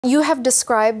You have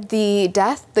described the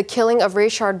death, the killing of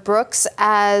Rayshard Brooks,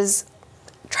 as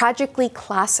tragically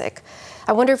classic.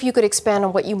 I wonder if you could expand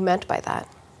on what you meant by that.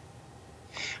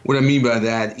 What I mean by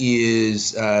that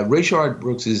is Rayshard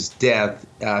Brooks' death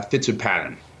fits a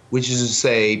pattern, which is to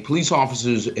say police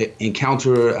officers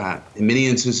encounter, in many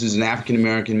instances, an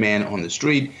African-American man on the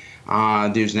street.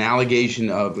 There's an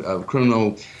allegation of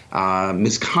criminal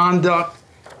misconduct,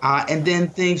 and then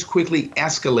things quickly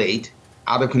escalate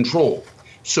out of control.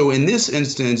 So in this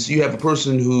instance, you have a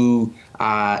person who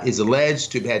is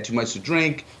alleged to have had too much to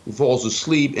drink, who falls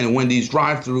asleep in a Wendy's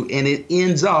drive-thru, and it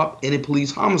ends up in a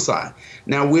police homicide.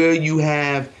 Now, where you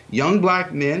have young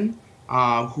black men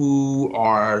who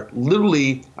are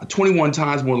literally 21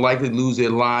 times more likely to lose their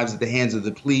lives at the hands of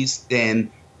the police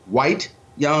than white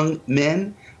young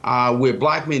men, where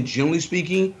black men, generally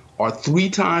speaking, are 3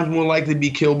 times more likely to be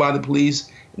killed by the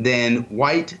police than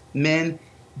white men,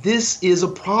 this is a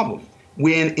problem.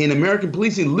 When in American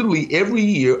policing, literally every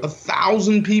year,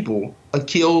 1,000 people are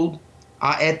killed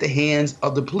at the hands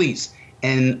of the police.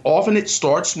 And often it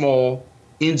starts small,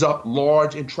 ends up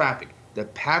large in traffic. The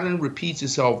pattern repeats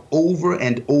itself over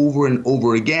and over and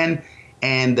over again.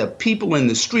 And the people in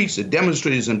the streets, the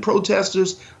demonstrators and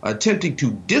protesters, are attempting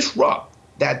to disrupt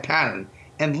that pattern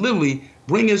and literally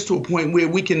bring us to a point where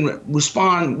we can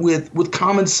respond with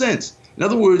common sense. In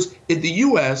other words, if the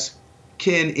U.S.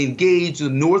 can engage the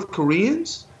North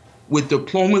Koreans with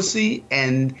diplomacy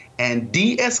and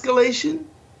de-escalation,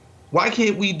 why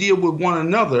can't we deal with one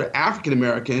another, African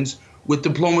Americans, with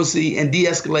diplomacy and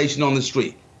de-escalation on the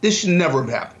street? This should never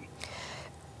have happened.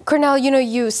 Cornell,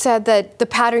 you said that the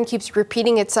pattern keeps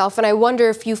repeating itself, and I wonder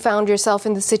if you found yourself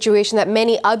in the situation that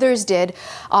many others did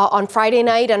on Friday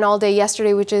night and all day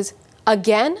yesterday, which is,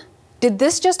 again? Did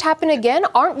this just happen again?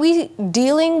 Aren't we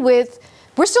dealing with,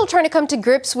 we're still trying to come to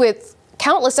grips with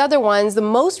countless other ones, the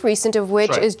most recent of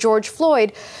which is George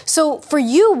Floyd. So for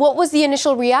you, what was the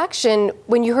initial reaction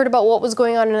when you heard about what was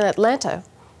going on in Atlanta?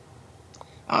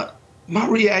 My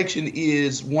reaction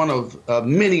is one of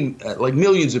many, like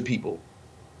millions of people,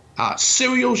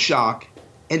 serial shock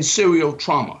and serial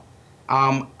trauma.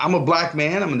 I'm a black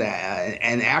man. I'm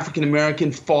an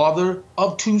African-American father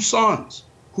of 2 sons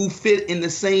who fit in the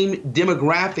same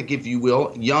demographic, if you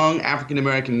will, young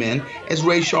African-American men, as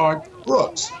Rayshard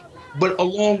Brooks. But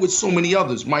along with so many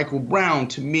others, Michael Brown,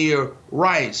 Tamir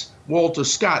Rice, Walter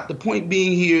Scott. The point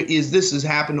being here is this has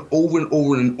happened over and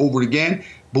over and over again.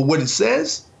 But what it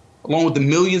says, along with the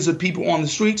millions of people on the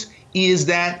streets, is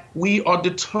that we are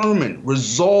determined,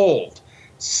 resolved,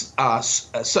 such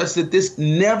that this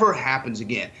never happens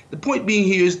again. The point being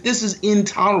here is this is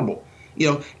intolerable.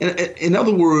 In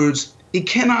other words, it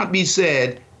cannot be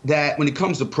said that when it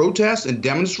comes to protests and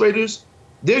demonstrators,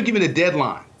 they're given a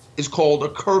deadline. It's called a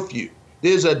curfew.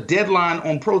 There's a deadline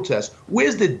on protests.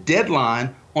 Where's the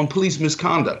deadline on police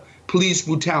misconduct, police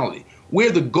brutality? Where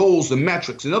are the goals, the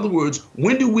metrics? In other words,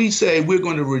 when do we say we're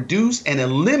going to reduce and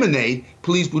eliminate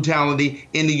police brutality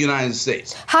in the United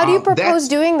States? How do you propose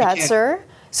doing that, sir?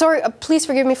 Sorry, please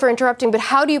forgive me for interrupting, but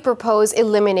how do you propose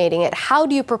eliminating it? How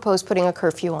do you propose putting a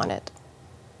curfew on it?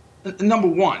 Number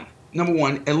one,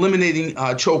 eliminating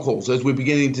chokeholds, as we're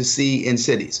beginning to see in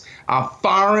cities.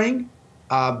 Firing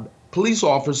police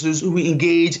officers who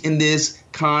engage in this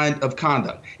kind of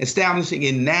conduct, establishing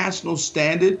a national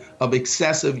standard of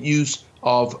excessive use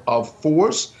of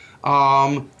force,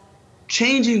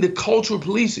 changing the culture of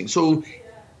policing. So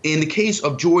in the case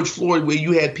of George Floyd, where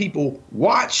you had people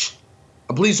watch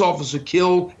a police officer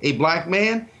kill a black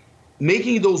man,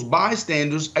 making those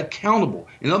bystanders accountable.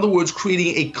 In other words,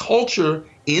 creating a culture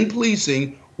in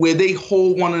policing where they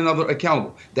hold one another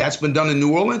accountable. That's been done in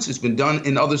New Orleans. It's been done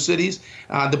in other cities.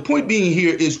 The point being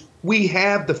here is we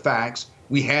have the facts.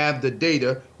 We have the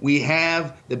data. We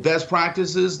have the best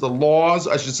practices, the laws,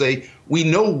 I should say. We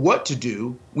know what to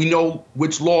do. We know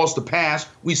which laws to pass.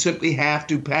 We simply have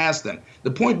to pass them. The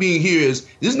point being here is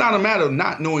this is not a matter of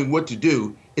not knowing what to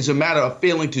do. It's a matter of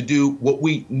failing to do what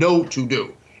we know to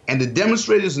do. And the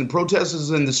demonstrators and protesters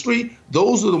in the street,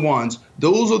 those are the ones,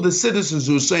 those are the citizens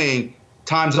who are saying,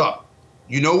 time's up.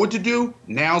 You know what to do.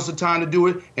 Now's the time to do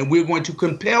it. And we're going to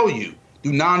compel you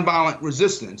through nonviolent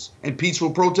resistance and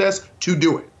peaceful protest to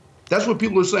do it. That's what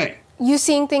people are saying. You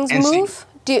seeing things move?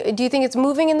 Do you think it's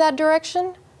moving in that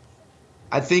direction?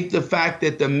 I think the fact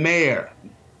that the mayor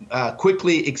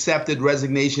quickly accepted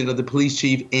resignation of the police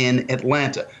chief in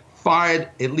Atlanta, fired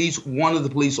at least one of the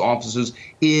police officers,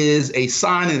 is a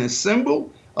sign and a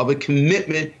symbol of a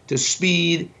commitment to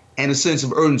speed and a sense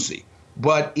of urgency.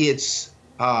 But it's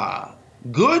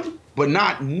good, but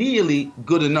not nearly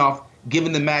good enough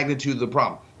given the magnitude of the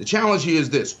problem. The challenge here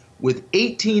is this. with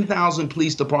 18,000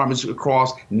 police departments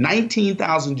across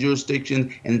 19,000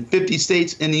 jurisdictions and 50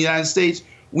 states in the United States.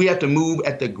 We have to move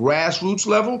at the grassroots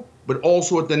level, but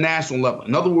also at the national level.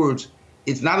 In other words,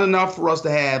 it's not enough for us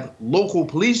to have local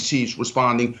police chiefs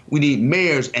responding. We need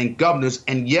mayors and governors,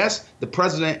 and yes, the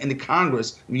president and the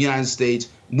Congress of the United States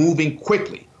moving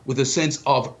quickly with a sense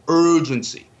of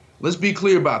urgency. Let's be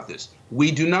clear about this.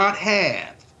 We do not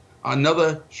have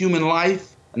another human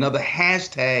life, another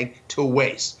hashtag to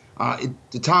waste.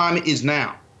 The time is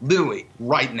now, literally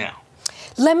right now.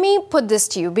 Let me put this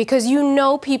to you, because you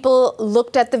know people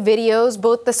looked at the videos,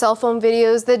 both the cell phone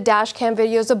videos, the dash cam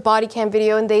videos, the body cam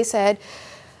video, and they said,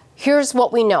 here's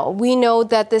what we know. We know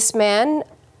that this man,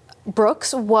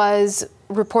 Brooks, was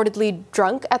reportedly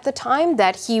drunk at the time,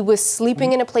 that he was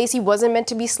sleeping in a place he wasn't meant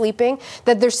to be sleeping,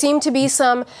 that there seemed to be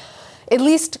some at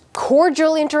least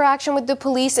cordial interaction with the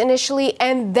police initially,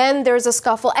 and then there's a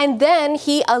scuffle, and then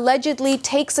he allegedly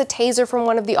takes a taser from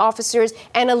one of the officers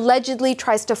and allegedly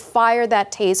tries to fire that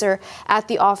taser at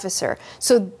the officer.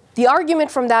 So the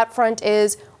argument from that front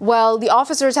is, well, the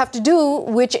officers have to do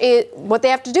what they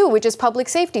have to do, which is public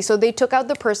safety. So they took out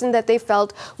the person that they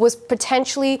felt was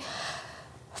potentially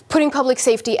putting public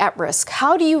safety at risk.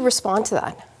 How do you respond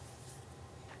to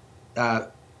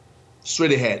that?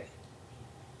 Straight ahead.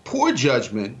 Poor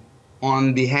judgment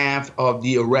on behalf of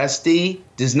the arrestee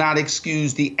does not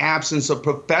excuse the absence of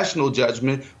professional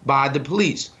judgment by the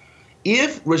police.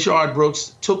 If Rayshard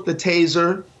Brooks took the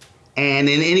taser and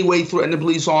in any way threatened a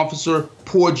police officer,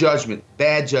 poor judgment,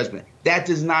 bad judgment. That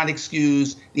does not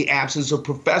excuse the absence of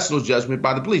professional judgment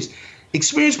by the police.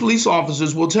 Experienced police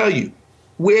officers will tell you,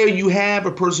 where you have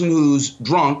a person who's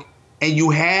drunk and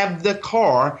you have the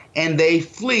car and they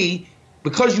flee,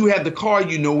 because you have the car,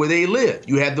 you know where they live.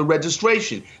 You have the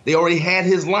registration. They already had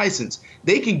his license.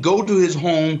 They can go to his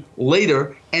home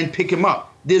later and pick him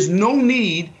up. There's no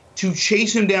need to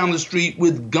chase him down the street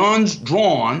with guns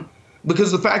drawn,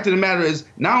 because the fact of the matter is,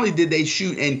 not only did they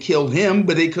shoot and kill him,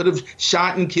 but they could have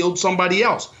shot and killed somebody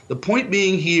else. The point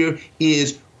being here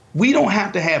is we don't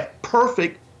have to have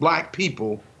perfect black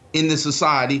people in this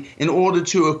society in order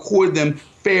to accord them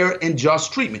fair and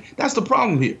just treatment. That's the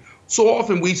problem here. So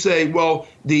often we say, well,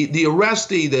 the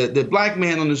arrestee, the black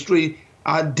man on the street,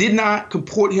 did not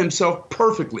comport himself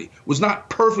perfectly, was not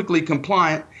perfectly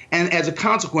compliant. And as a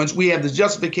consequence, we have the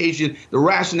justification, the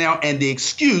rationale, and the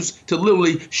excuse to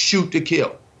literally shoot to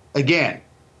kill. Again,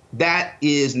 that's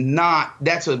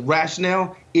a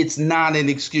rationale. It's not an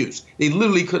excuse. They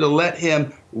literally could have let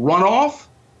him run off,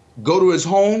 go to his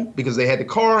home because they had the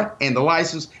car and the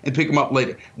license, and pick him up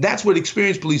later. That's what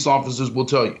experienced police officers will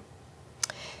tell you.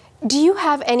 Do you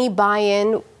have any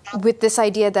buy-in with this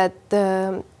idea that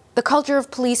the culture of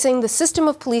policing, the system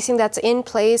of policing that's in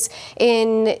place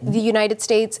in the United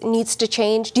States needs to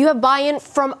change? Do you have buy-in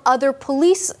from other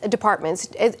police departments?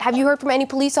 Have you heard from any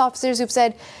police officers who've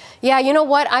said, yeah, you know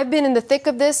what, I've been in the thick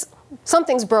of this,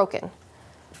 something's broken?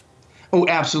 Oh,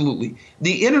 absolutely.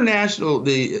 The International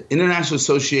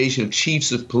Association of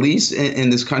Chiefs of Police in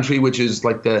this country, which is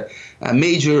like the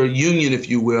major union, if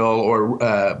you will, or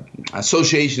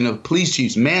Association of Police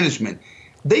Chiefs Management,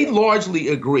 they largely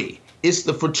agree. It's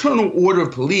the Fraternal Order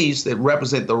of Police that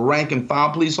represent the rank and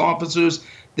file police officers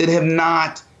that have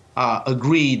not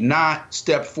agreed, not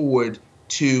stepped forward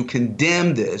to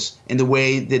condemn this in the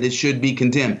way that it should be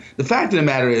condemned. The fact of the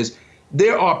matter is,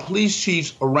 there are police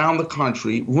chiefs around the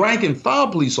country, rank and file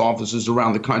police officers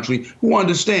around the country, who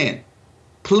understand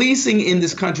policing in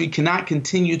this country cannot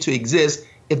continue to exist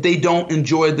if they don't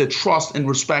enjoy the trust and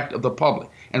respect of the public.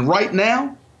 And right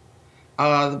now,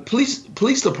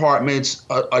 police departments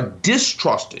are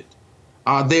distrusted.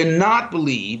 They're not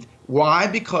believed. Why?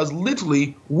 Because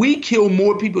literally we kill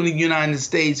more people in the United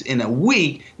States in a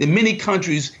week than many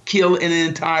countries kill in an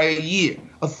entire year.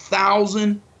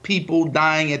 1,000 people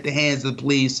dying at the hands of the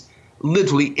police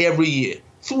literally every year.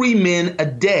 3 men a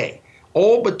day.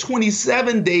 All but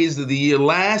 27 days of the year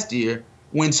last year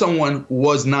when someone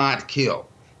was not killed.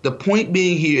 The point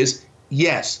being here is,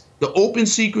 yes, the open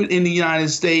secret in the United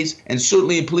States and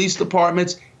certainly in police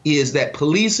departments is that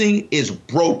policing is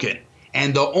broken.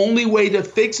 And the only way to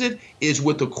fix it is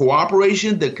with the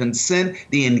cooperation, the consent,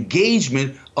 the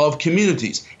engagement of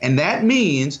communities. And that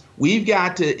means we've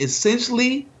got to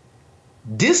essentially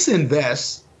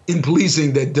disinvest in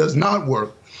policing that does not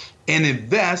work and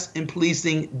invest in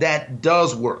policing that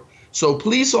does work. So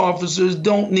police officers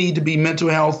don't need to be mental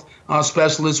health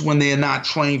specialists when they are not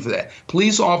trained for that.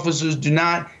 Police officers do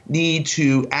not need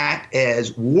to act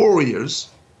as warriors,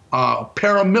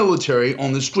 paramilitary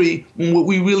on the street, when what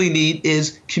we really need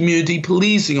is community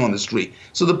policing on the street.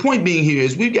 So the point being here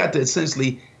is we've got to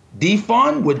essentially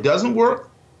defund what doesn't work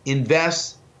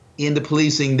invest in the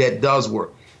policing that does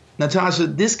work. Natasha,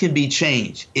 this can be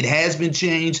changed. It has been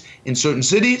changed in certain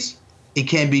cities. It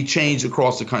can be changed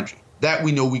across the country. That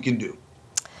we know we can do.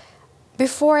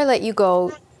 Before I let you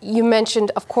go, you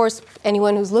mentioned, of course,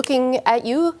 anyone who's looking at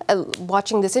you,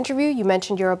 watching this interview, you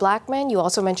mentioned you're a black man. You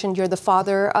also mentioned you're the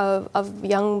father of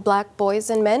young black boys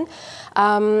and men.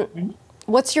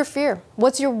 What's your fear?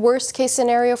 What's your worst case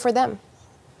scenario for them?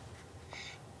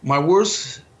 My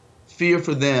worst fear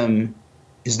for them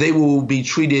is they will be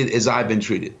treated as I've been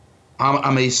treated.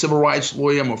 I'm a civil rights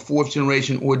lawyer. I'm a fourth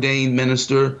generation ordained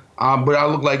minister, but I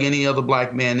look like any other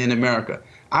black man in America.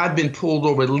 I've been pulled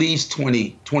over at least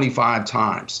 20, 25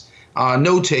 times.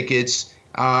 No tickets,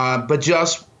 but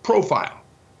just profile.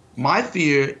 My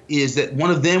fear is that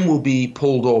one of them will be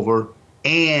pulled over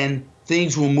and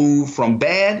things will move from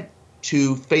bad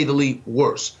to fatally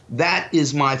worse. That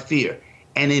is my fear.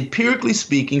 And empirically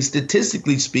speaking,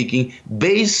 statistically speaking,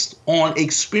 based on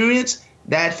experience,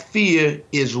 that fear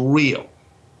is real.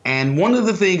 And one of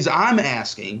the things I'm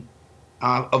asking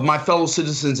of my fellow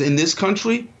citizens in this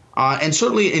country, and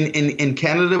certainly in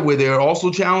Canada, where there are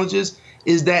also challenges,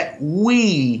 is that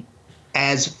we,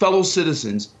 as fellow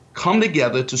citizens, come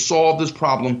together to solve this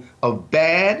problem of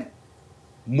bad,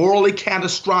 morally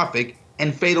catastrophic,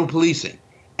 and fatal policing,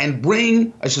 and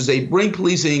bring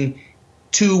policing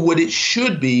to what it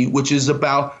should be, which is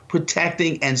about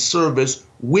protecting and service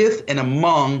with and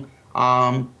among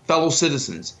fellow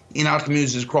citizens in our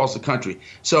communities across the country.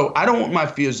 So I don't want my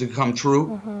fears to come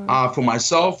true for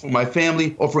myself, for my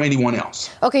family, or for anyone else.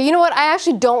 Okay, you know what? I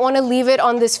actually don't want to leave it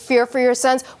on this fear for your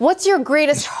sons. What's your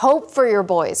greatest hope for your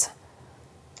boys?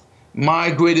 My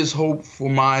greatest hope for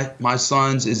my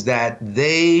sons is that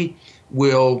they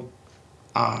will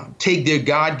take their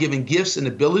God-given gifts and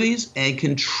abilities and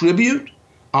contribute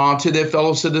to their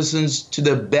fellow citizens to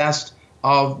the best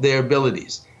of their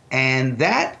abilities. And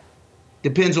that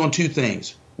depends on two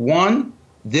things. One,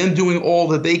 them doing all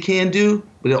that they can do,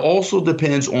 but it also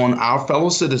depends on our fellow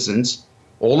citizens,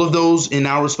 all of those in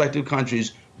our respective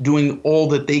countries, doing all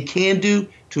that they can do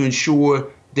to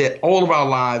ensure that all of our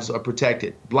lives are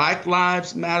protected. Black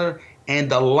lives matter, and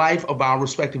the life of our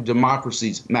respective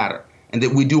democracies matter, and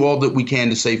that we do all that we can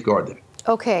to safeguard them.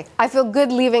 Okay, I feel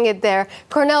good leaving it there.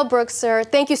 Cornell Brooks, sir,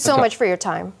 thank you so much for your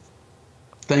time.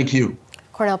 Thank you.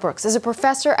 Cornell Brooks is a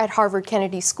professor at Harvard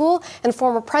Kennedy School and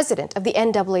former president of the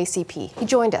NAACP. He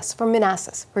joined us from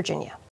Manassas, Virginia.